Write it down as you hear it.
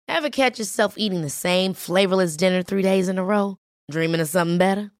Ever catch yourself eating the same flavorless dinner 3 days in a row? Dreaming of something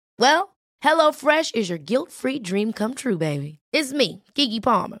better? Well, HelloFresh is your guilt-free dream come true, baby. It's me, Keke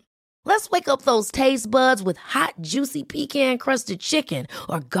Palmer. Let's wake up those taste buds with hot, juicy pecan-crusted chicken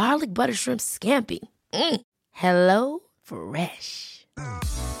or garlic butter shrimp scampi. Hello Fresh.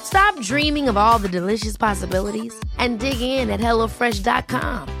 Stop dreaming of all the delicious possibilities and dig in at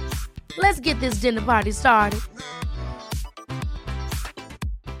HelloFresh.com. Let's get this dinner party started.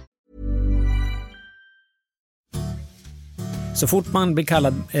 Så fort man blir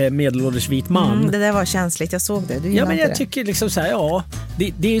kallad medelålders vit man. Det där var känsligt, jag såg det. Du ja, men jag det. tycker liksom så här, ja,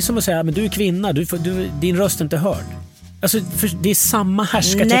 det är som att säga, men du är kvinna, din röst är inte hörd. Alltså, det är samma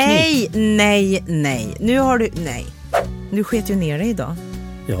härskarteknik. Nej. Nu har du, Du sket ju ner dig idag.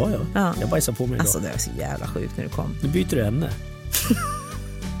 Ja. Jag bajsar på mig idag. Alltså det var så jävla sjukt när du kom. Nu byter du ämne.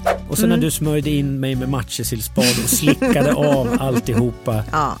 Och så när du smörjde in mig med matjesillspad och slickade av alltihopa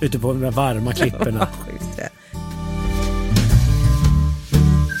ute på de varma klipporna. Sjukt det.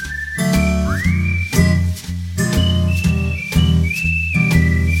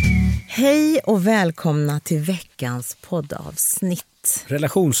 Hej och välkomna till veckans poddavsnitt.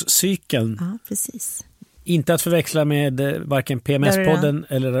 Relationscykeln. Ja, precis. Inte att förväxla med varken PMS-podden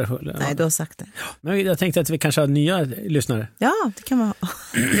eller... Nej, du har sagt det. Men jag tänkte att vi kanske har nya lyssnare. Ja, det kan man ha.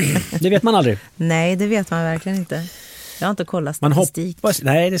 Det vet man aldrig. Nej, det vet man verkligen inte. Jag har inte kollat statistik.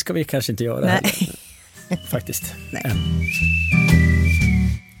 Nej, det ska vi kanske inte göra. Nej. Faktiskt. Nej.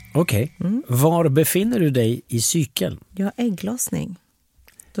 Okej. Var befinner du dig i cykeln? Jag har ägglossning.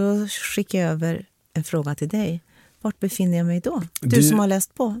 Då skickar jag över en fråga till dig. Vart befinner jag mig då? Du som har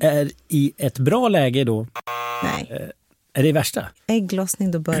läst på. Är i ett bra läge då? Nej. Är det värsta?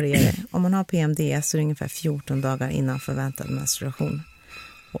 Ägglossning, då börjar det. Om man har PMDS så är det ungefär 14 dagar innan förväntad menstruation.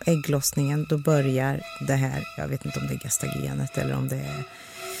 Och ägglossningen, då börjar det här, jag vet inte om det är gestagenet eller om det är...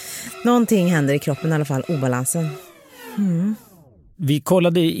 Någonting händer i kroppen i alla fall, obalansen. Vi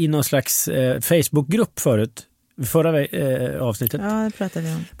kollade i någon slags Facebookgrupp förut. Förra avsnittet. Ja, det pratade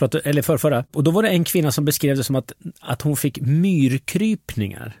vi om. Eller förra. Och då var det en kvinna som beskrev det som att hon fick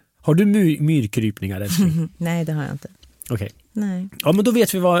myrkrypningar. Har du myrkrypningar? Nej, det har jag inte. Okej. Nej. Ja, men då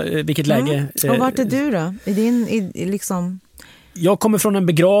vet vi vilket läge... Och vart är du då? I din, liksom... Jag kommer från en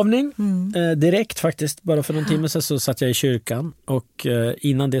begravning direkt faktiskt. Bara för någon timme sedan så satt jag i kyrkan. Och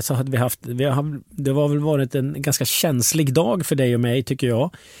innan det så hade det var väl varit en ganska känslig dag för dig och mig, tycker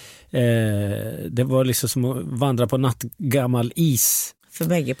jag. Det var liksom som att vandra på nattgammal is. För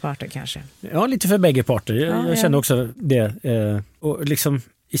bägge parter kanske. Ja, lite för bägge parter. Jag kände också det. Och liksom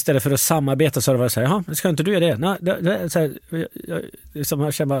istället för att samarbeta så har det varit så här, jaha, ska inte du göra det? Nej, så här,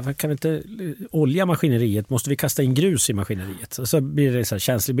 jag känner, kan vi inte olja maskineriet? Måste vi kasta in grus i maskineriet? Och så blir det så här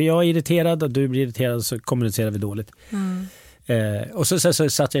känsligt. Blir jag irriterad och du blir irriterad så kommunicerar vi dåligt. Och så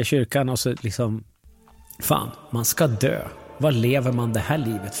satt jag i kyrkan och så liksom, fan, man ska dö. Vad lever man det här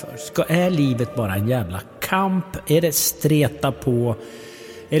livet för? Är livet bara en jävla kamp? Är det streta på?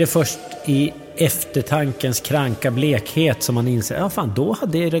 Är det först i eftertankens kranka blekhet som man inser, ja fan, då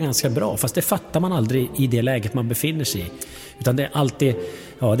hade det ganska bra. Fast det fattar man aldrig i det läget man befinner sig i. Utan det är alltid,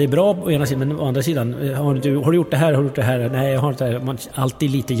 ja det är bra på ena sidan, men å andra sidan, har du gjort det här? Har du gjort det här? Nej, jag har inte det här. Man är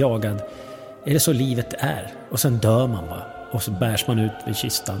alltid lite jagad. Är det så livet är? Och sen dör man bara. Och så bärs man ut vid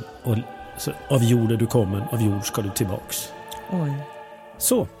kistan. Och så, av jord är du kommen, av jord ska du tillbaks. Oj.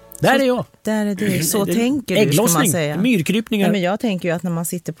 Så, där är jag. Där är du. Så tänker du, ska man säga. Myrkrypningar. Nej, men jag tänker ju att när man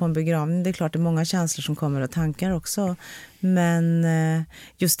sitter på en begravning, det är klart det är många känslor som kommer och tankar också. Men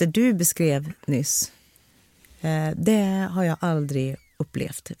just det du beskrev nyss, det har jag aldrig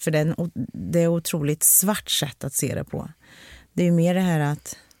upplevt. För det är otroligt svart sätt att se det på. Det är ju mer det här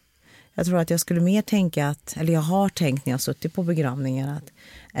att jag tror att jag skulle mer tänka att, eller jag har tänkt när jag suttit på begravningar att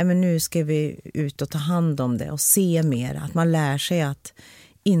men nu ska vi ut och ta hand om det och se mer. Att man lär sig att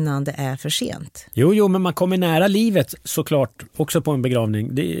innan det är för sent. Jo, men man kommer nära livet såklart också på en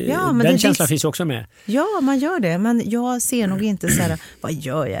begravning. Den känslan finns ju också med. Ja, man gör det. Men jag ser nog inte så här, vad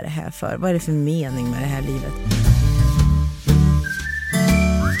gör jag det här för? Vad är det för mening med det här livet?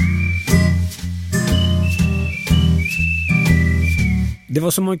 Det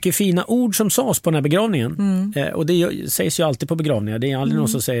var så mycket fina ord som sades på den här begravningen. Och det sägs ju alltid på begravningar. Det är aldrig någon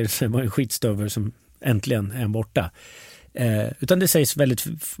som säger att det var en skitstöver som äntligen är borta. Utan det sägs väldigt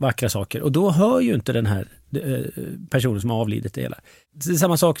vackra saker. Och då hör ju inte den här personen som har avlidit det hela. Det är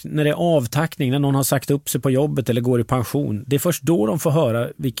samma sak när det är avtackning, när någon har sagt upp sig på jobbet eller går i pension. Det är först då de får höra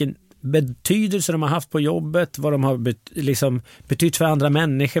vilken betydelse de har haft på jobbet, vad de har betytt för andra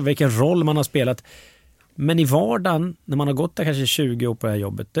människor, vilken roll man har spelat. Men i vardagen, när man har gått där kanske 20 år på det här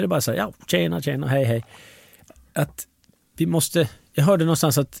jobbet, då är det bara så här, ja, tjena, hej. Att vi måste, jag hörde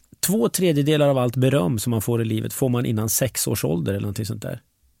någonstans att 2/3 av allt beröm som man får i livet får man innan 6 års ålder eller någonting sånt där.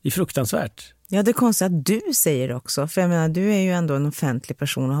 Det är fruktansvärt. Ja, det är konstigt att du säger det också. För jag menar, du är ju ändå en offentlig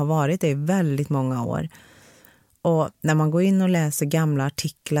person och har varit det i väldigt många år. Och när man går in och läser gamla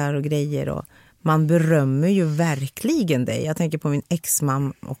artiklar och grejer och man berömmer ju verkligen dig. Jag tänker på min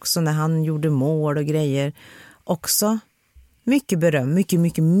exman också när han gjorde mål och grejer. Också mycket beröm,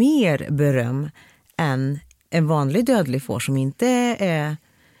 mycket mer beröm än en vanlig dödlig får som inte är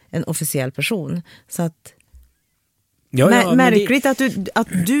en officiell person. Så att märkligt att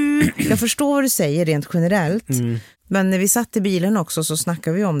du, jag förstår vad du säger rent generellt, men när vi satt i bilen också så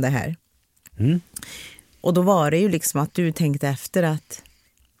snackade vi om det här. Och då var det ju liksom att du tänkte efter att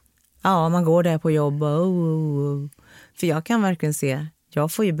ja, man går där på jobb och för jag kan verkligen se,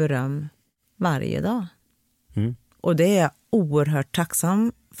 jag får ju beröm varje dag. Och det är jag oerhört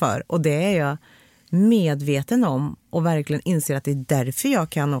tacksam för, och det är jag medveten om och verkligen inser att det är därför jag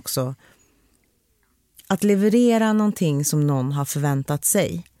kan också att leverera någonting som någon har förväntat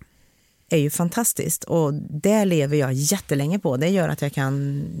sig är ju fantastiskt, och det lever jag jättelänge på. Det gör att jag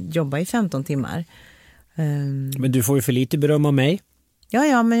kan jobba i 15 timmar. Men du får ju för lite beröm av mig.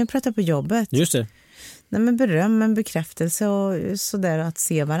 Ja, men jag pratar på jobbet. Just det. Nej, men beröm, en bekräftelse och sådär, att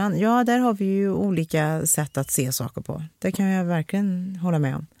se varandra. Ja, där har vi ju olika sätt att se saker på. Det kan jag verkligen hålla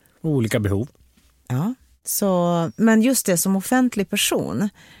med om. Olika behov. Ja, så, men just det, som offentlig person,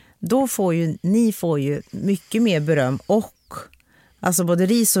 då får ju ni mycket mer beröm och alltså både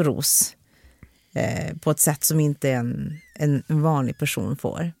ris och ros på ett sätt som inte en vanlig person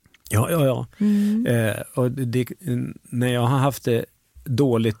får. Ja. Och när jag har haft det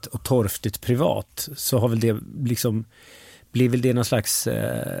dåligt och torftigt privat så har väl det liksom blivit det någon slags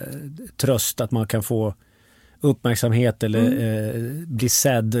tröst att man kan få uppmärksamhet eller bli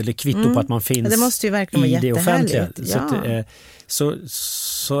sedd eller kvitto på att man finns, det måste ju verkligen vara i det offentliga. Ja.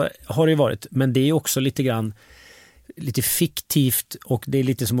 Så har det varit, men det är också lite fiktivt, och det är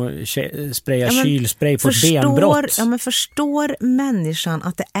lite som att spraya kylspray på ett benbrott. Ja, men förstår människan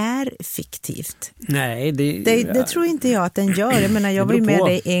att det är fiktivt? Nej, det tror inte jag att den gör. Jag menar, jag var ju med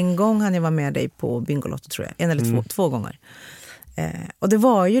dig en gång, han var med dig på Bingolotto tror jag, en eller två gånger. Och det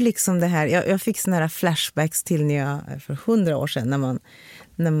var ju liksom det här, jag fick såna här flashbacks till när jag för 100 år sedan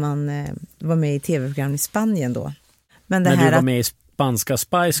när man var med i tv-program i Spanien då. Men det när här du var med i spanska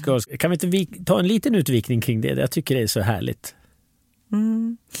Spice Girls, kan vi inte ta en liten utvikning kring det? Jag tycker det är så härligt.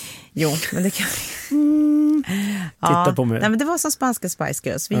 Jo, men det kan Titta på mig. Nej, men det var som spanska Spice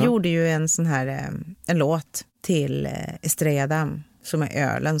Girls. Vi gjorde ju en sån här en låt till Estrella Damm, som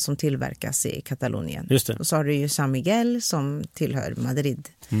är ölen som tillverkas i Katalonien. Just det. Och så har du ju San Miguel som tillhör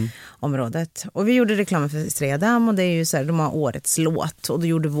Madrid-området. Och vi gjorde reklam för Estrella Damm, och det är ju så här, de har årets låt, och då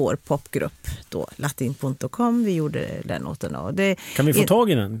gjorde vår popgrupp då Latin.com, vi gjorde den låten. Och det, kan vi få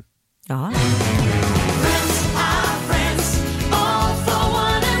tag i den? Ja.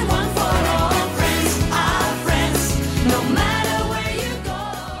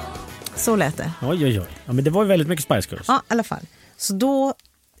 Så lät det. Oj. Ja, men det var ju väldigt mycket Spice Girls. Ja, i alla fall. Så då,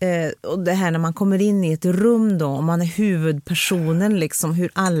 och det här när man kommer in i ett rum då, och man är huvudpersonen liksom,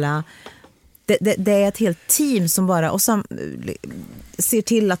 hur alla, det är ett helt team som bara, och som ser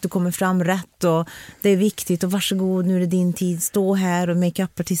till att du kommer fram rätt, och det är viktigt, och varsågod, nu är det din tid, stå här, och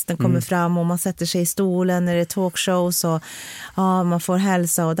make-up-artisten kommer fram, och man sätter sig i stolen när det är talkshows, och man får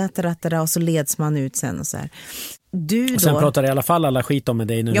hälsa och och så leds man ut sen och så här. Och sen pratar i alla fall alla skit om med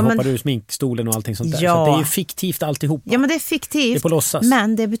dig när du hoppar ur sminkstolen och allting sånt där. Så det är ju fiktivt alltihop. Ja, men det är fiktivt. Det är på låtsas.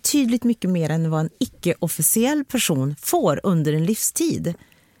 Men det är betydligt mycket mer än vad en icke-officiell person får under en livstid.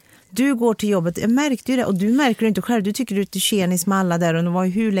 Du går till jobbet, jag märkte ju det, och du märker det inte själv. Du tycker du är tjenis med alla där, och de var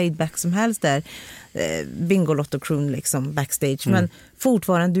ju hur laid back som helst där. Bingolotto-crew liksom backstage. Men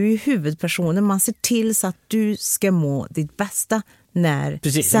fortfarande, du är ju huvudpersonen. Man ser till så att du ska må ditt bästa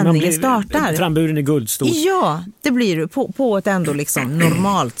när sändningen startar. Framburen i guldstol. Ja, det blir du på ett ändå liksom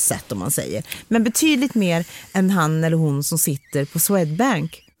normalt sätt, om man säger. Men betydligt mer än han eller hon som sitter på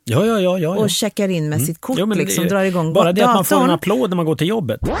Swedbank. Ja. Och checkar in med sitt kort, liksom, drar igång bara det datorn. att man får en applåd när man går till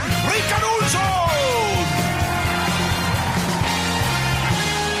jobbet. Rickard Olsson!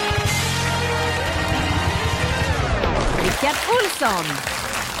 Rickard Olsson!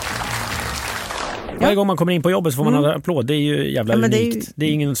 Varje gång man kommer in på jobbet så får man en applåd. Det är ju jävla unikt. Det är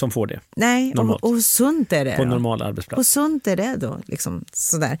ingen som får det. Nej, och sunt är det. På en normal arbetsplats. Och sunt är det då, liksom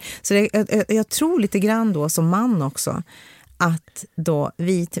sådär. Så jag tror lite grann då som man också, att då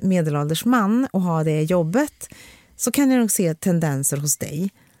vit medelålders man och ha det jobbet, så kan jag nog se tendenser hos dig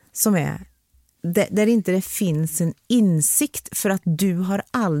som är där inte det finns en insikt, för att du har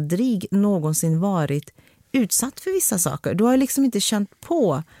aldrig någonsin varit utsatt för vissa saker. Du har liksom inte känt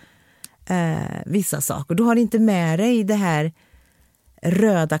på vissa saker. Du har inte med dig det här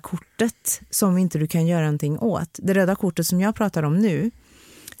röda kortet som inte du kan göra någonting åt. Det röda kortet som jag pratar om nu,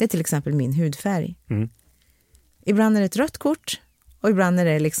 det är till exempel min hudfärg. Ibland är det ett rött kort och ibland är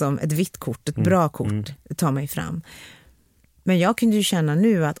det liksom ett vitt kort, ett bra kort, ta mig fram. Men jag kunde ju känna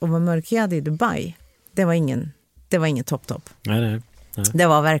nu att vara mörkhyad i Dubai, det var ingen topp. Nej. Det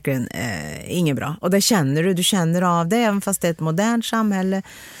var verkligen inget bra. Och det känner du känner av det, även fast det är ett modernt samhälle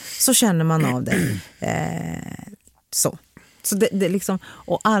så känner man av det. Så det liksom,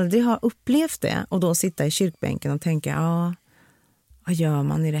 och aldrig ha upplevt det och då sitta i kyrkbänken och tänka, vad gör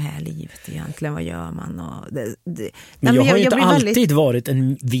man i det här livet egentligen? Vad gör man? Och men jag har ju inte alltid varit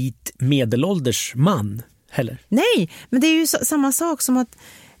en vit medelålders man heller. Nej, men det är ju samma sak som att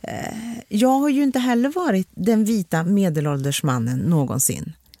jag har ju inte heller varit den vita medelålders mannen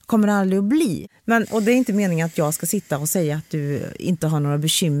någonsin. Kommer aldrig att bli. Och det är inte meningen att jag ska sitta och säga att du inte har några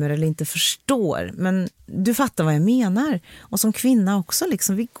bekymmer eller inte förstår. Men du fattar vad jag menar. Och som kvinna också,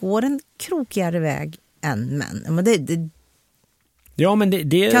 liksom, vi går en krokigare väg än män. Men ja, men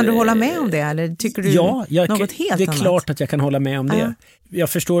det, kan du hålla med om det eller tycker du något helt annat? Det är klart att jag kan hålla med om det. Jag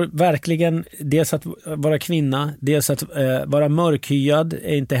förstår verkligen dels att vara kvinna, dels att vara mörkhyad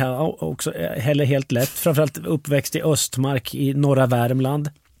är inte heller helt lätt. Framförallt uppväxt i Östmark i norra Värmland.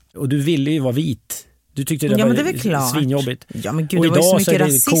 Och du ville ju vara vit. Du tyckte det var svinjobbigt. Ja, men gud, och det var idag ju så mycket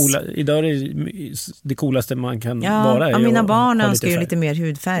rasism. Idag är det coolaste man kan vara. Ja, mina barn önskar ju lite mer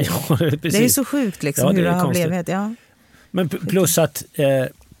hudfärg. Ja, det är ju så sjukt liksom, hur det har blivit. Ja. Men plus att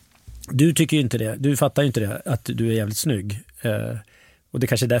du tycker ju inte det. Du fattar ju inte det, att du är jävligt snygg. Och det är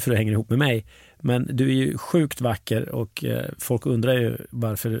kanske är därför du hänger ihop med mig. Men du är ju sjukt vacker och folk undrar ju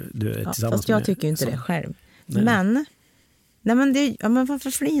varför du är tillsammans med mig. Fast jag tycker ju inte det själv. Nej. Men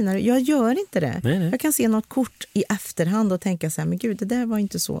varför flinar du? Jag gör inte det. Nej. Jag kan se något kort i efterhand och tänka så här, men gud, det där var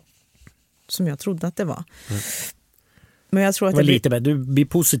inte så som jag trodde att det var. Men jag tror att det var lite bättre. Du blir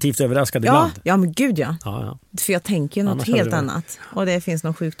positivt överraskad ibland. Ja, men gud ja. För jag tänker ju något annars helt annat. Och det finns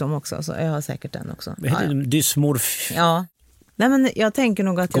någon sjukdom också, så jag har säkert den också. Dysmorf. Ja. Nej, men jag tänker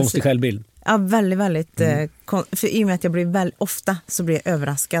nog att konstig självbild. Ja, väldigt. För i och med att jag blir ofta så blir jag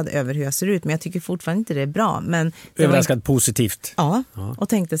överraskad över hur jag ser ut. Men jag tycker fortfarande inte det är bra. Men överraskad positivt. Ja, och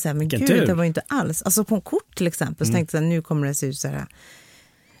tänkte så här, men gud, det var ju inte alls. Alltså på en kort till exempel så tänkte jag, nu kommer det se ut så här.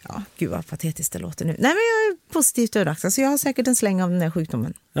 Ja, gud vad patetiskt det låter nu. Nej, men jag är positivt överraskad. Så jag har säkert en släng av den där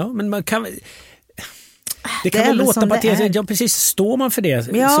sjukdomen. Ja, men man kan... Det kan väl låta patetiskt. Ja, precis. Står man för det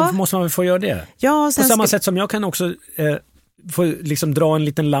så måste man väl få göra det. Ja, på samma sätt som jag kan också få liksom dra en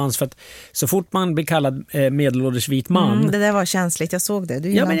liten lans för att så fort man blir kallad medelålders vit man. Det där var känsligt, jag såg det.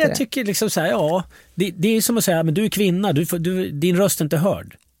 Ja, men jag tycker liksom så här, det är som att säga, men du är kvinna, din röst är inte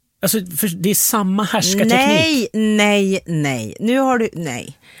hörd. Alltså, för det är samma härskarteknik. Nej. Nu har du,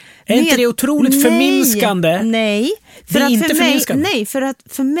 nej. Är inte det otroligt förminskande? Nej. Det är inte förminskande. Nej, för att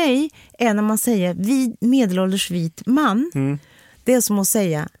för mig är när man säger medelålders vit man, det är som att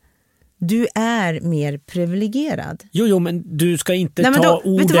säga du är mer privilegierad. Jo, men du ska inte ta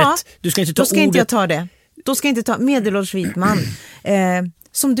ordet. Du ska inte ta ordet. Inte jag ta det. Då ska jag inte ta medelålders vit man.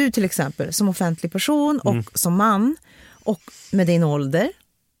 Som du till exempel, som offentlig person och som man och med din ålder.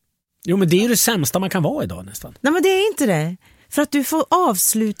 Jo, men det är ju det sämsta man kan vara idag nästan. Nej, men det är inte det. För att du får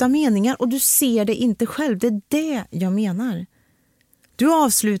avsluta meningar och du ser det inte själv. Det är det jag menar. Du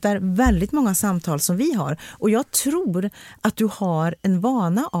avslutar väldigt många samtal som vi har. Och jag tror att du har en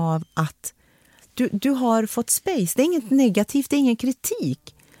vana av att du har fått space. Det är inget negativt, det är ingen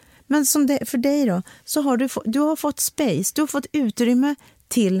kritik. Men som det, för dig då, så har du har fått space. Du har fått utrymme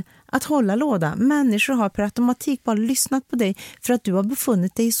till att hålla låda. Människor har per automatik bara lyssnat på dig för att du har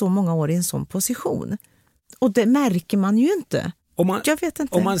befunnit dig i så många år i en sån position. Och det märker man ju inte. Jag vet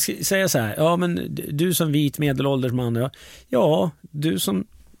inte. Om man säger så här, ja men du som vit medelålders man, ja du som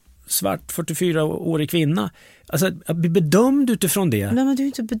svart 44-årig kvinna, alltså bli bedömd utifrån det. Nej, men du är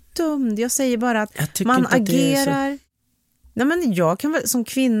inte bedömd. Jag säger bara att man agerar. Nej, men jag kan väl som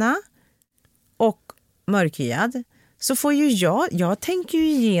kvinna och mörkhyad så får ju jag tänker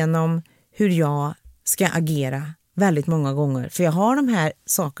ju igenom hur jag ska agera väldigt många gånger. För jag har de här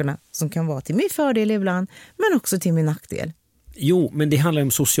sakerna som kan vara till min fördel ibland, men också till min nackdel. Jo, men det handlar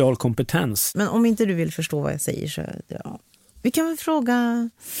om social kompetens. Men om inte du vill förstå vad jag säger så ja. Vi kan väl fråga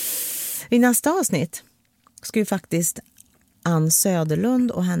i nästa avsnitt ska ju faktiskt Ann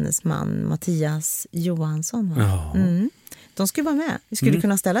Söderlund och hennes man Mattias Johansson. Ja. De ska vara med. Vi skulle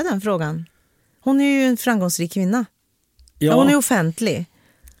kunna ställa den frågan. Hon är ju en framgångsrik kvinna. Ja. Hon är offentlig.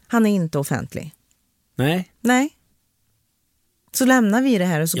 Han är inte offentlig. Nej. Så lämnar vi det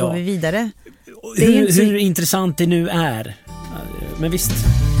här och så går vi vidare. Hur intressant det nu är. Men visst.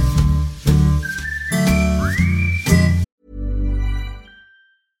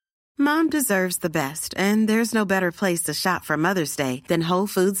 deserves the best, and there's no better place to shop for Mother's Day than Whole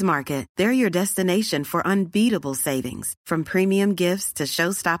Foods Market. They're your destination for unbeatable savings, from premium gifts to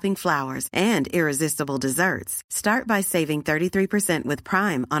show-stopping flowers and irresistible desserts. Start by saving 33% with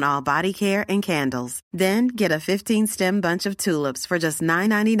Prime on all body care and candles. Then get a 15-stem bunch of tulips for just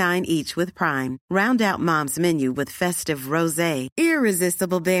 $9.99 each with Prime. Round out Mom's menu with festive rosé,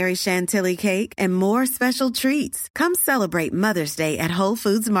 irresistible berry chantilly cake, and more special treats. Come celebrate Mother's Day at Whole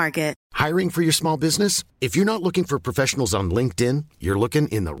Foods Market. Hiring for your small business? If you're not looking for professionals on LinkedIn, you're looking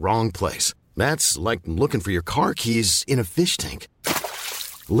in the wrong place. That's like looking for your car keys in a fish tank.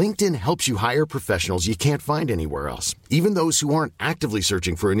 LinkedIn helps you hire professionals you can't find anywhere else, even those who aren't actively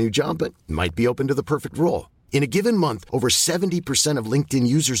searching for a new job but might be open to the perfect role. In a given month, over 70% of LinkedIn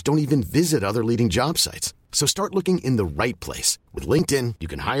users don't even visit other leading job sites. So start looking in the right place. With LinkedIn, you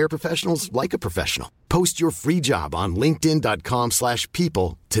can hire professionals like a professional. Post your free job on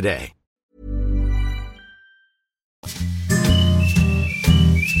linkedin.com/people today.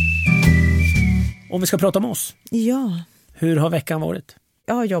 Om vi ska prata om oss. Ja. Hur har veckan varit?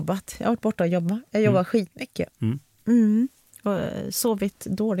 Jag har jobbat. Jag har varit borta och jobbat. Jag jobbar skitmycket. Och sovit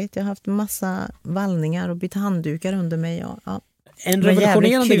dåligt. Jag har haft massa vallningar och bytt handdukar under mig. Och, ja. En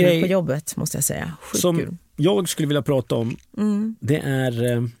revolutionerande grej på jobbet, måste jag säga. Som kul. Jag skulle vilja prata om, det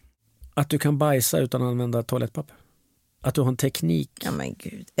är att du kan bajsa utan att använda toalettpapper. Att du har en teknik. Ja men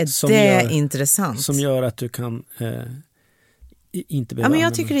gud, är det intressant? Som gör att du kan inte behöva. Ja, men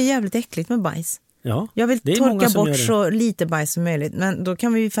jag tycker det är jävligt äckligt med bajs. Ja, jag vill torka bort så lite bajs som möjligt. Men då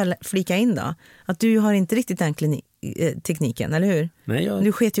kan vi ju flika in då att du har inte riktigt den tekniken, eller hur? Nej,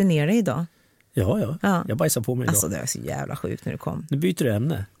 du sket ju ner dig idag. Ja. Jag bajsar på mig idag. Alltså det var så jävla sjukt när du kom. Nu byter du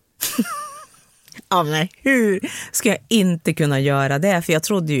ämne. Ja, men hur ska jag inte kunna göra det? För jag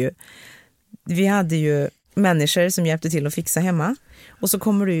trodde ju, vi hade ju människor som hjälpte till att fixa hemma. Och så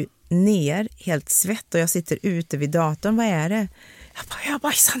kommer du ner helt svett och jag sitter ute vid datorn. Vad är det? Jag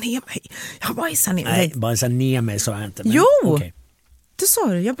bajsar ner mig. Nej, bajsar ner mig så är jag inte. Men, jo! Okay. Du sa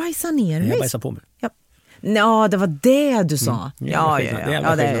det, jag bajsar ner mig. Jag bajsar på mig. Ja, det var det du sa. Ja,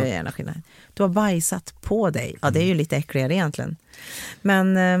 det är jävla skillnad. Du har bajsat på dig. Ja, det är ju lite äckligare egentligen.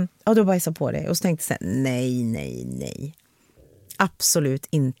 Men ja, du har bajsat på dig. Och så tänkte jag, nej. Absolut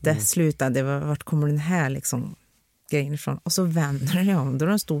inte. Sluta, vart kommer den här liksom grejen ifrån? Och så vänder jag om. Då har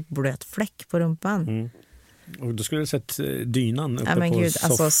du en stor blöt fläck på rumpan. Och då skulle du sett dynan uppe men på gud,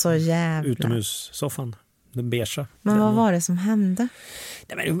 alltså, så jävla utomhussoffan. Den beigea. Men vad var det som hände?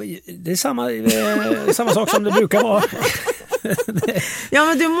 Nej, men det är samma sak som det brukar vara. Ja,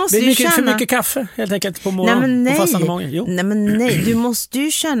 men du måste det är ju känna för mycket kaffe helt enkelt på morgonen. På fastande mage. Jo. Nej, du måste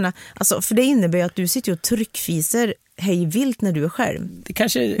ju känna, alltså, för det innebär ju att du sitter och tryckfiser hej vilt när du är själv. Det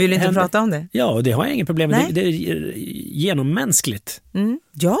kanske vill du inte prata om det? Ja, det har jag ingen problem med. Det är genommänskligt.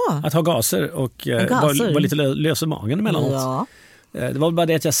 Ja. Att ha gaser och vara lite lös i magen emellanåt. Ja. Det var bara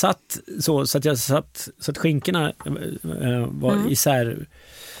det att jag satt så att skinkorna var isär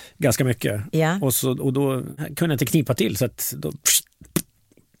ganska mycket. Ja. Och då kunde jag inte knipa till så att då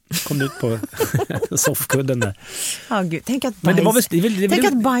kom det ut på soffkudden där. Ja, gud. Tänk att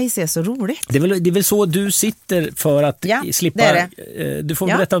bajs är så roligt. Det är väl så du sitter för att slippa. Du får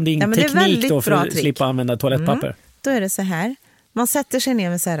berätta om din teknik då för att slippa använda toalettpapper. Då är det så här. Man sätter sig ner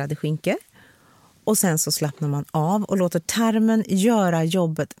med särade skinkor. Och sen så slappnar man av och låter tarmen göra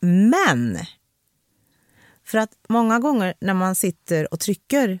jobbet. Men för att många gånger när man sitter och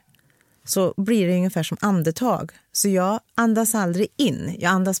trycker så blir det ungefär som andetag. Så jag andas aldrig in, jag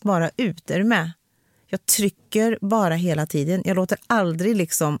andas bara ut. Är du med? Jag trycker bara hela tiden. Jag låter aldrig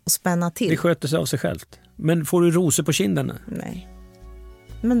liksom spänna till. Det sköter sig av sig självt. Men får du rosor på kinden? Nej.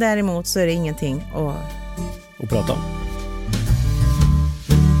 Men däremot så är det ingenting att prata om.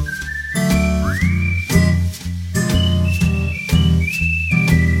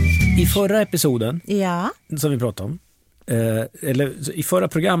 I förra episoden som vi pratade om, eller i förra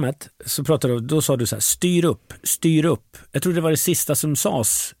programmet så pratade då sa du så här, styr upp. Jag tror det var det sista som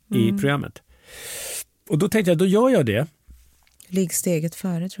sades i programmet. Och då tänkte jag, då gör jag det. Ligg steget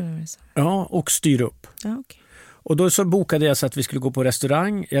före, tror jag det så. Ja, och styr upp. Ja, okay. Och då så bokade jag så att vi skulle gå på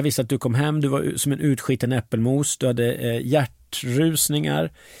restaurang. Jag visste att du kom hem, du var som en utskiten äppelmos. Du hade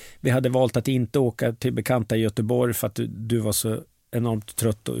hjärtrusningar. Vi hade valt att inte åka till bekanta i Göteborg för att du var så enormt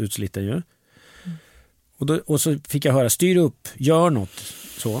trött och utsliten ju. Och så fick jag höra, styr upp, gör något.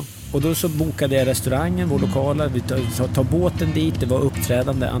 Så. Och då så bokade jag restaurangen, vår lokala, vi tar båten dit, det var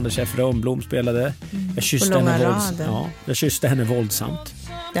uppträdande, Anders F. Rönnblom spelade. Jag kysste henne våldsamt.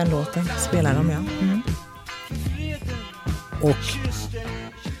 Den låten spelar de, ja. Och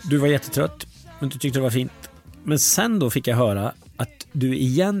du var jättetrött, men du tyckte det var fint. Men sen då fick jag höra att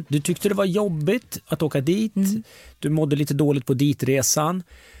du tyckte det var jobbigt att åka dit. Du mådde lite dåligt på ditresan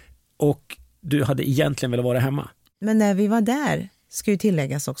och du hade egentligen velat vara hemma. Men när vi var där, ska ju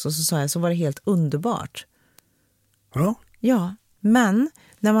tilläggas också, så sa jag, så var det helt underbart. Ja. Ja, men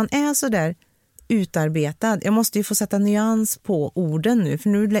när man är så där utarbetad, jag måste ju få sätta nyans på orden nu, för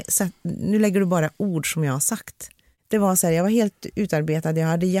nu lägger du bara ord som jag har sagt. Det var så här, jag var helt utarbetad, jag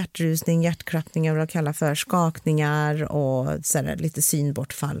hade hjärtrusning, hjärtklappningar, vad jag kallar för skakningar och så här, lite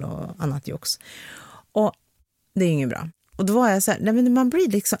synbortfall och annat jox. Och det är ju inget bra. Och då var jag så här, nej, men man blir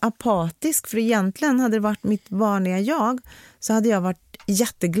liksom apatisk, för egentligen hade det varit mitt vanliga jag, så hade jag varit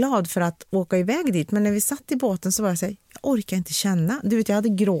jätteglad för att åka iväg dit. Men när vi satt i båten så var jag så här, jag orkar inte känna. Du vet, jag hade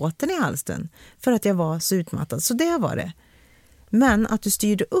gråten i halsen för att jag var så utmattad. Så det var det. Men att du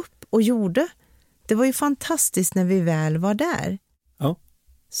styrde upp och gjorde, det var ju fantastiskt när vi väl var där. Ja.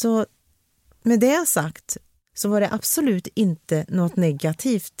 Så med det sagt så var det absolut inte något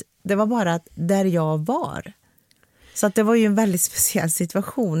negativt. Det var bara att där jag var. Så att det var ju en väldigt speciell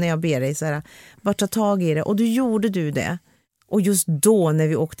situation när jag ber dig så här, bara ta tag i det. Och då gjorde du det. Och just då när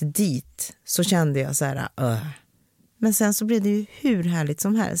vi åkte dit så kände jag så här, Men sen så blev det ju hur härligt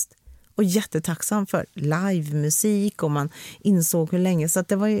som helst. Och jättetacksam för livemusik, och man insåg hur länge. Så att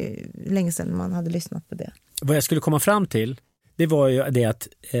det var ju länge sedan man hade lyssnat på det. Vad jag skulle komma fram till, det var ju det att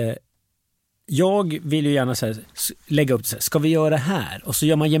jag vill ju gärna så här, lägga upp det så här, ska vi göra det här? Och så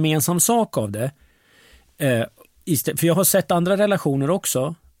gör man gemensam sak av det. För jag har sett andra relationer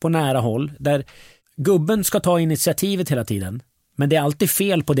också på nära håll där gubben ska ta initiativet hela tiden, men det är alltid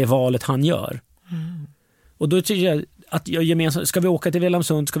fel på det valet han gör. Och då tycker jag att jag gemensamt, ska vi åka till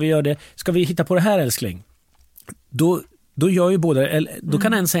Vilhelmsund, ska vi göra det, ska vi hitta på det här, älskling? Då gör ju båda, då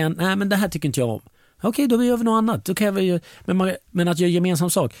kan en säga, nej men det här tycker inte jag om. Okej, då gör vi något annat. Då kan vi, men att göra gemensam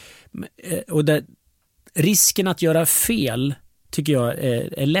sak. Och där, risken att göra fel tycker jag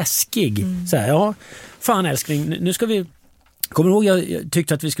är läskig. Så här, ja, fan älskling, nu ska vi... Kommer du ihåg, jag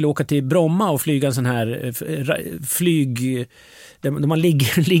tyckte att vi skulle åka till Bromma och flyga en sån här flyg... Där man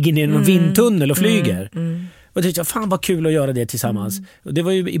ligger ner i någon vindtunnel och flyger. Och tyckte jag, fan vad kul att göra det tillsammans. Och det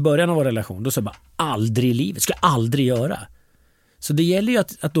var ju i början av vår relation. Då sa jag bara, aldrig i livet, ska jag aldrig göra. Så det gäller ju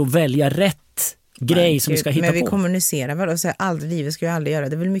att då välja rätt grej som vi ska hitta på. Men vi kommunicerar väl och säger, aldrig i livet ska jag aldrig göra.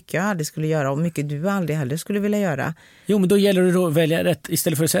 Det är väl mycket jag aldrig skulle göra och mycket du aldrig heller skulle vilja göra. Jo, men då gäller det att välja rätt.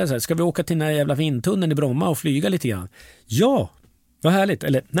 Istället för att säga så här, ska vi åka till den här jävla vindtunneln i Bromma och flyga lite grann? Ja, vad härligt.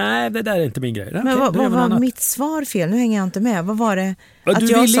 Eller, nej, det där är inte min grej. Men okej, vad var mitt svar fel? Nu hänger jag inte med. Vad var det? Ja, du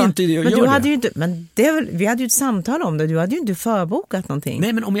ville inte göra det. Hade ju inte, men vi hade ju ett samtal om det. Du hade ju inte förbokat någonting.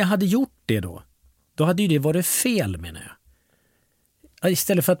 Nej, men om jag hade gjort det då hade ju det varit fel, menar jag.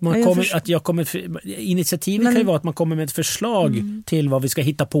 Istället för att initiativet kan ju vara att man kommer med ett förslag till vad vi ska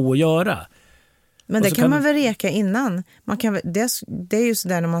hitta på och göra. Men det kan man väl reka innan. Det är ju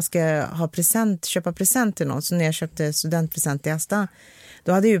sådär när man ska köpa present till någon. Så när jag köpte studentpresent till Asta,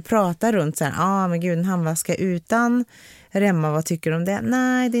 då hade jag ju pratat runt så här, men gud, en handväska utan remma, vad tycker du om det?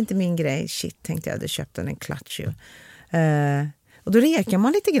 Nej, det är inte min grej. Shit, tänkte jag hade köpt en klatsch ju. Och då rekar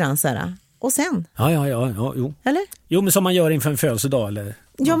man lite grann så här. Och sen? Ja, jo. Eller? Jo, men som man gör inför en födelsedag eller...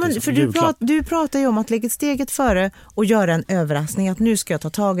 Ja, men för du pratar ju om att lägga steget före och göra en överraskning, att nu ska jag ta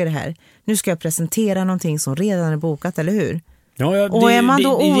tag i det här. Nu ska jag presentera någonting som redan är bokat, eller hur? Ja, och är man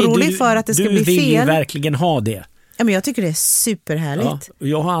då orolig för att det ska bli fel? Du vill ju verkligen ha det. Ja, men jag tycker det är superhärligt. Ja,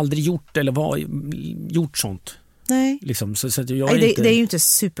 jag har aldrig gjort sånt. Nej. Liksom, så det är ju inte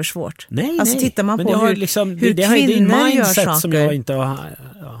supersvårt. Nej, alltså tittar man på hur det kvinnor är en mindset gör saker som jag inte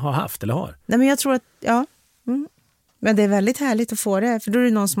har haft eller har. Nej, men jag tror att, men det är väldigt härligt att få det, för då är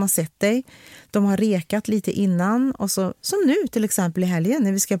det någon som har sett dig. De har rekat lite innan, och så, som nu till exempel i helgen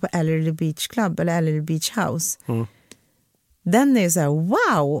när vi ska på Ellery Beach Club eller Ellery Beach House. Den är ju så här,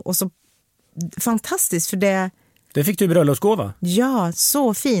 wow, och så fantastiskt, för det fick du i bröllopsgåva. Ja,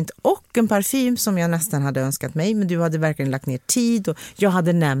 så fint. Och en parfym som jag nästan hade önskat mig, men du hade verkligen lagt ner tid och jag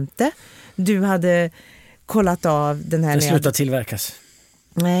hade nämnt det. Du hade kollat av den här... Den slutar tillverkas.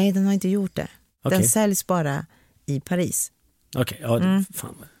 Nej, den har inte gjort det. Okay. Den säljs bara i Paris. Okej,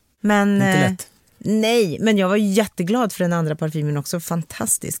 fan. Men, inte lätt. Nej, men jag var jätteglad för den andra parfymen också.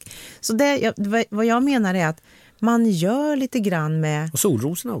 Fantastisk. Så vad jag menar är att man gör lite grann med... Och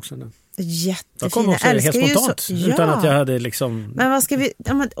solrosorna också. Jättefina. Jag kom också helt spontant, utan att jag hade liksom... Men vad ska vi...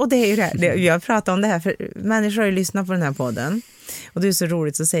 Och det är ju det här. Jag pratar om det här, för människor har ju lyssnat på den här podden. Och det är så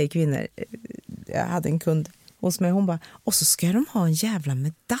roligt, så säger kvinnor... Jag hade en kund hos mig, hon bara, och så ska de ha en jävla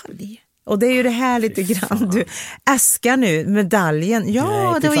medalj. Och det är ju det här lite grann. Du äskar nu medaljen.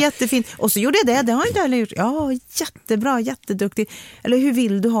 Ja, det var jättefint. Och så gjorde jag det har inte heller gjort. Ja, jättebra, jätteduktig. Eller hur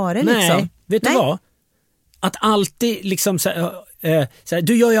vill du ha det liksom? Nej, vet du vad? Att alltid liksom Så här,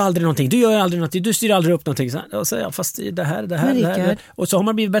 du gör ju aldrig någonting, du styr aldrig upp någonting. Och så, fast det här. Och så har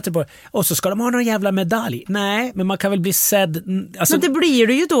man blivit bättre på det. Och så ska de ha någon jävla medalj. Nej, men man kan väl bli sedd. Alltså, men det blir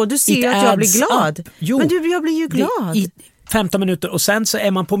du ju då, du ser ju att jag blir glad. Jo, men jag blir ju glad. I 15 minuter och sen så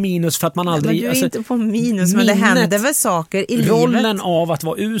är man på minus för att man aldrig... men du är inte på minus, men det händer väl saker i livet. Rollen av att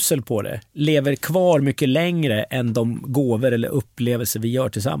vara usel på det lever kvar mycket längre än de gåvor eller upplevelser vi gör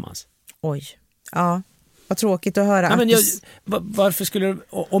tillsammans. Oj, ja. Vad tråkigt att höra. Ja, men varför skulle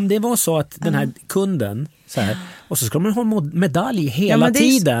om det var så att den här kunden så här, och så ska man ha medalj hela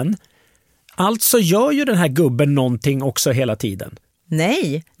tiden. Alltså gör ju den här gubben någonting också hela tiden.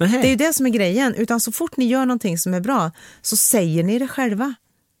 Nej, det är ju det som är grejen. Utan så fort ni gör någonting som är bra så säger ni det själva.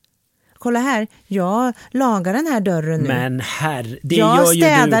 Kolla här, jag lagar den här dörren nu. Men det jag gör ju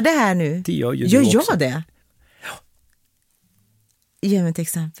städar du. Det här nu. Det gör ju gör du jag också. det? Ja. Ge mig ett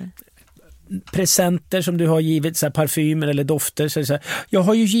exempel. Presenter som du har givit, så här, parfymer eller dofter, så här, jag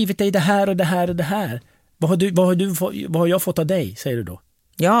har ju givit dig det här och det här och det här. Vad har jag fått av dig, säger du då?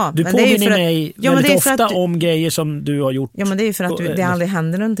 Ja, du men påminner det är mig väldigt ofta om grejer som du har gjort. Ja, men det är ju för att det aldrig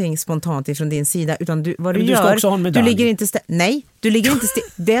händer någonting spontant ifrån din sida, utan du ska också ha en medalj. Du ligger inte nej, du ligger inte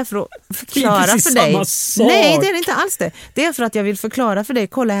det är för att förklara för dig. Nej, det är inte alls det. Det är för att jag vill förklara för dig.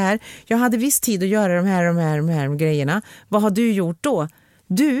 Kolla här, jag hade viss tid att göra de här grejerna. Vad har du gjort då?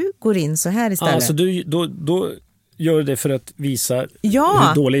 Du går in så här istället. Alltså då gör det för att visa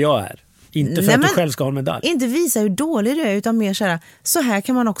hur dålig jag är. Inte för att du själv ska ha en medalj. Inte visa hur dålig du är, utan mer så här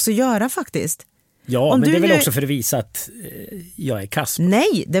kan man också göra faktiskt. Ja, men det är väl också för att visa att jag är kass.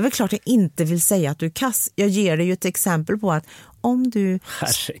 Nej, det är väl klart jag inte vill säga att du är kass. Jag ger dig ju ett exempel på att om du...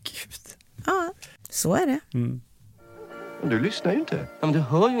 Herregud. Ja, så är det. Mm. Du lyssnar ju inte. Ja, men du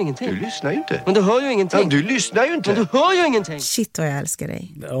hör ju ingenting. Du lyssnar ju inte. Men du hör ju ingenting. Ja, du lyssnar ju inte. Men du hör ju ingenting. Shit vad jag älskar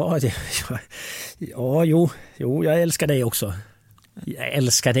dig. Jo, jag älskar dig också. Jag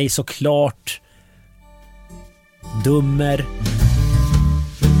älskar dig såklart. Dummer.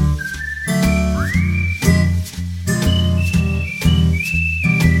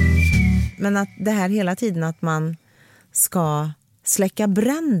 Men att det här hela tiden att man ska släcka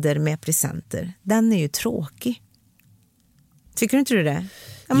bränder med presenter, den är ju tråkig. Tycker inte du det?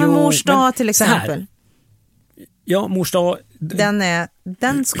 Ja, men mors dag till exempel. Ja, mors dag.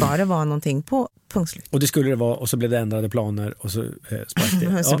 Den ska det vara någonting på, punkt slut. Och det skulle det vara, och så blev det ändrade planer och så sprack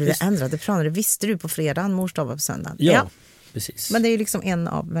det. Så blev det ändrade planer, det visste du på fredagen, mors dag var på söndagen. Ja, precis. Men det är ju liksom en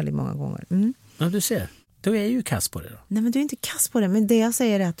av väldigt många gånger. Mm. Ja, du ser. Du är ju kass på det då. Nej, men du är inte kass på det. Men det jag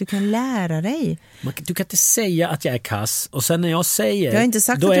säger är att du kan lära dig. Du kan inte säga att jag är kass. Och sen när jag säger... Jag har inte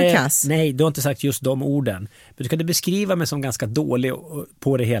sagt att du är kass. Nej, du har inte sagt just de orden. Men du kan beskriva mig som ganska dålig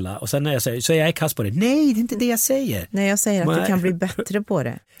på det hela. Och sen när jag säger, så jag är kass på det. Nej, det är inte det jag säger. Nej, jag säger att du kan bli bättre på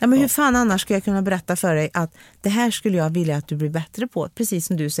det. Ja, men hur fan annars ska jag kunna berätta för dig att det här skulle jag vilja att du blir bättre på. Precis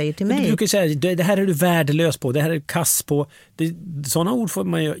som du säger till mig. Du brukar säga, det här är du värdelös på. Det här är du kass på. Sådana ord får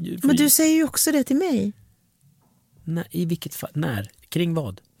man ju... Men du säger ju också det till mig. Nej, i vilket fall? När? Kring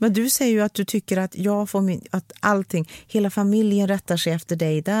vad? Men du säger ju att du tycker att jag får att allting, hela familjen rättar sig efter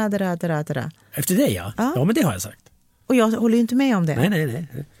dig. Efter dig, ja. Ja, men det har jag sagt. Och jag håller ju inte med om det. Nej.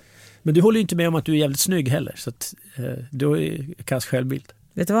 Men du håller ju inte med om att du är jävligt snygg heller. Så att du har ju kass självbild.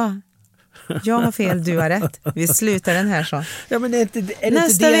 Vet du vad? Jag har fel, du har rätt. Vi slutar den här så. Ja, men är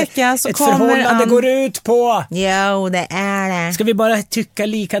nästa det vecka så ett kommer förhållande går ut på? Jo, det är det. Ska vi bara tycka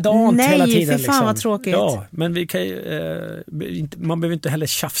likadant hela tiden? Nej, för fan vad tråkigt. Ja, men vi kan man behöver inte heller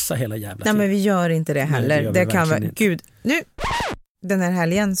tjafsa hela jävla tiden. Nej, men vi gör inte det heller. Nej, det kan vara gud. Nu den här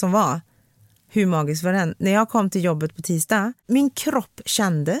helgen som var, hur magisk var den? När jag kom till jobbet på tisdag, min kropp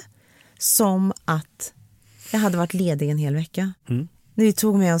kände som att jag hade varit ledig en hel vecka. Mm. Vi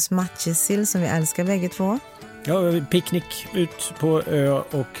tog med oss matjessill som vi älskar bägge två. Ja, picknick ut på ö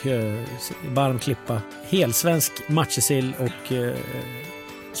och varm klippa. Helsvensk matjessill och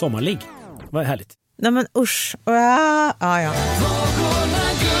sommarligg. Vad härligt. Nej, men usch. Ja.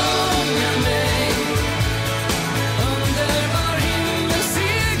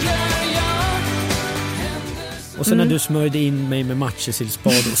 Och sen när du smörjde in mig med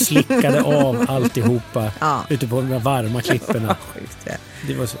matjessillspad och slickade av alltihopa ute på de där varma klipporna.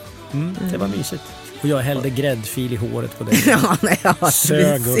 Det var så. Det var mysigt. Och jag hällde gräddfil i håret på dig.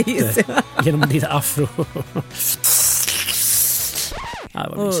 Sög upp det genom ditt afro. Ja,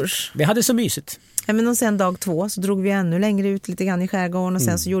 det var mysigt. Vi hade så mysigt. Ja, men och sen dag 2 så drog vi ännu längre ut lite grann i skärgården. Och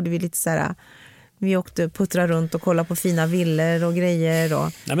sen så gjorde vi lite så här... Vi åkte puttra runt och kolla på fina villor och grejer.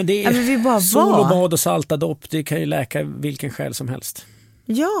 Och... Nej, men det är vi bara sol och bad och salta dopp. Det kan ju läka vilken själ som helst.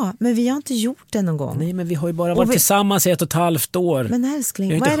 Ja, men vi har inte gjort det någon gång. Nej, men vi har ju bara varit tillsammans i 1,5 år. Men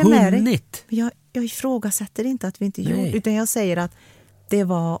älskling, vad är det med dig? jag ifrågasätter inte att vi inte Nej. gjorde, utan jag säger att det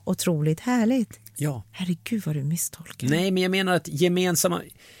var otroligt härligt. Ja. Herregud vad du misstolkar. Nej, men jag menar att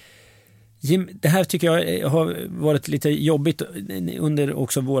det här tycker jag har varit lite jobbigt under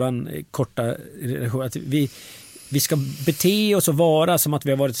också våran korta relation. Att vi ska bete oss och vara som att vi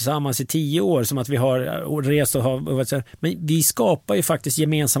har varit tillsammans i 10 år, som att vi har rest och har, men vi skapar ju faktiskt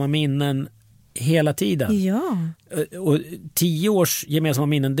gemensamma minnen hela tiden. Ja. Och 10 års gemensamma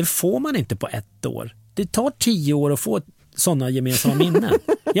minnen, det får man inte på 1 år. Det tar 10 år att få sådana gemensamma minnen.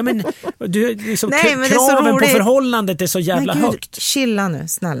 Ja, men du liksom, Nej, men kraven på på förhållandet är så jävla högt. Chilla nu,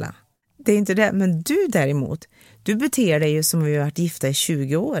 snälla. Det är inte det, men du däremot, du beter dig ju som om vi har varit gifta i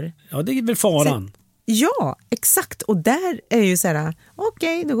 20 år. Ja, det är väl faran. Ja, exakt. Och där är ju så här,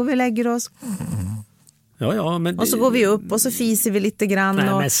 okej, då går vi och lägger oss. Ja, men Och så går vi upp och så fiser vi lite grann. Nej,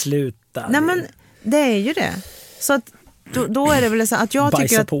 och... men sluta. Nej, men det är ju det. Så att då är det väl så att jag bajsa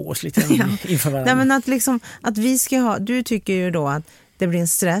tycker att... på oss lite grann inför varandra. Nej, men att liksom, att vi ska ha... Du tycker ju då att det blir en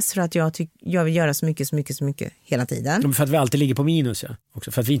stress för att jag vill göra så mycket hela tiden. Ja, för att vi alltid ligger på minus, ja.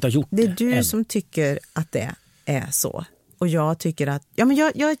 Också för att vi inte har gjort det. Det är du än. som tycker att det är så. Och jag tycker att... Ja, men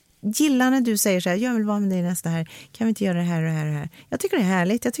jag gillar när du säger så här, jag vill vara med dig nästa här. Kan vi inte göra det här och det här och det här? Jag tycker det är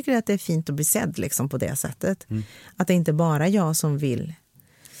härligt. Jag tycker att det är fint att bli sedd liksom på det sättet. Att det inte bara jag som vill.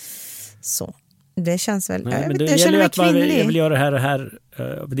 Så. Det känns väl... Nej, men jag känner mig kvinnlig. Jag vill göra det här och här.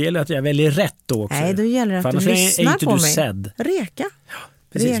 Det gäller att jag väljer rätt då också. Nej, då gäller det att du lyssnar på mig. Sedd. Reka.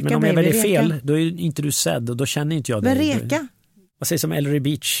 Precis, Reka, men om jag baby, väljer fel, reka. då är inte du sedd och då känner inte jag Men dig. reka. Vad sägs om Ellery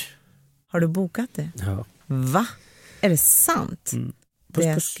Beach? Har du bokat det? Ja. Va? Är det sant? Puss,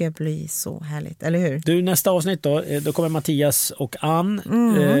 Det puss. ska bli så härligt, eller hur? Du, nästa avsnitt då kommer Mattias och Ann.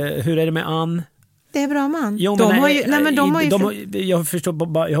 Hur är det med Ann? Det är bra man. Jo, de men, har ju, nej, men de har ju jag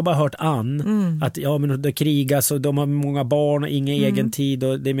har bara hört Ann att ja, men det krigas och de har många barn och ingen egen tid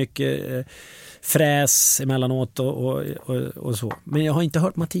och det är mycket fräs emellanåt och så. Men jag har inte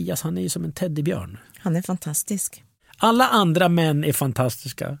hört Mattias, han är ju som en teddybjörn. Han är fantastisk. Alla andra män är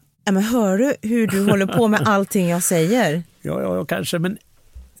fantastiska. Ja, men hör du hur du håller på med allting jag säger? Ja, kanske, men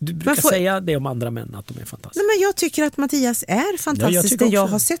du brukar säga det om andra män att de är fantastiska. Nej, men jag tycker att Mattias är fantastisk, det jag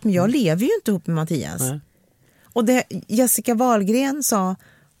har sett, men jag lever ju inte ihop med Mattias. Nej. Och det Jessica Wahlgren sa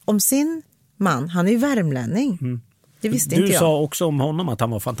om sin man, han är ju värmlänning. Det visste inte jag. Du sa också om honom att han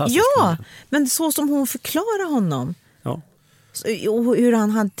var fantastisk. Ja, men så som hon förklarar honom. Ja. Och hur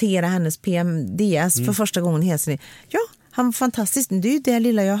han hanterar hennes PMDS för första gången helt sin. Ja, han var fantastisk. Det är ju det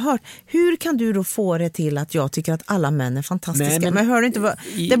lilla jag har hört. Hur kan du då få det till att jag tycker att alla män är fantastiska? Nej, men hör du inte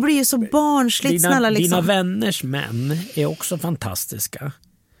det blir ju så barnsligt, snälla liksom. Dina vänners män är också fantastiska.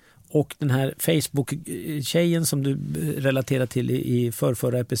 Och den här Facebook-tjejen som du relaterar till i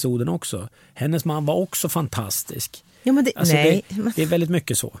förra episoden också. Hennes man var också fantastisk. Ja, men alltså nej. Det är väldigt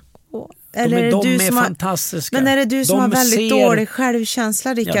mycket så. Eller de är som fantastiska. Men är det du som har väldigt dålig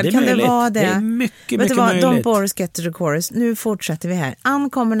självkänsla, Rickard? Ja, det kan möjligt. Det vara det? Det är mycket möjligt. Don't boris, get to the chorus. Nu fortsätter vi här. Ann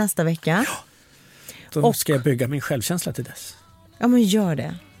kommer nästa vecka. Ja. Då ska jag bygga min självkänsla till dess. Ja, men gör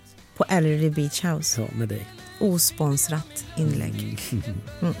det. På Ellery Beach House. Ja, med dig. Osponsrat inlägg.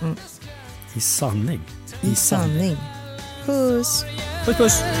 I sanning. I sanning. Puss. Puss,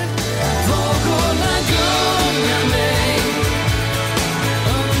 puss.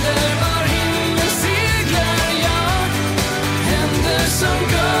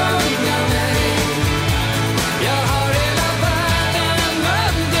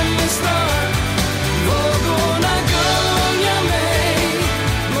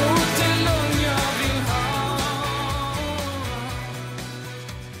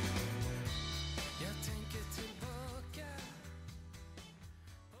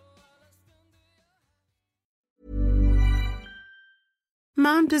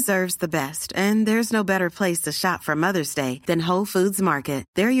 Mom deserves the best, and there's no better place to shop for Mother's Day than Whole Foods Market.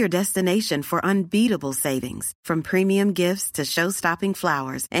 They're your destination for unbeatable savings, from premium gifts to show-stopping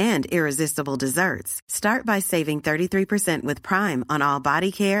flowers and irresistible desserts. Start by saving 33% with Prime on all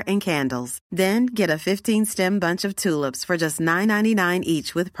body care and candles. Then get a 15-stem bunch of tulips for just $9.99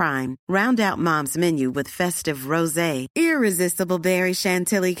 each with Prime. Round out Mom's menu with festive rosé, irresistible berry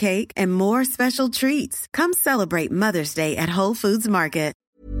chantilly cake, and more special treats. Come celebrate Mother's Day at Whole Foods Market.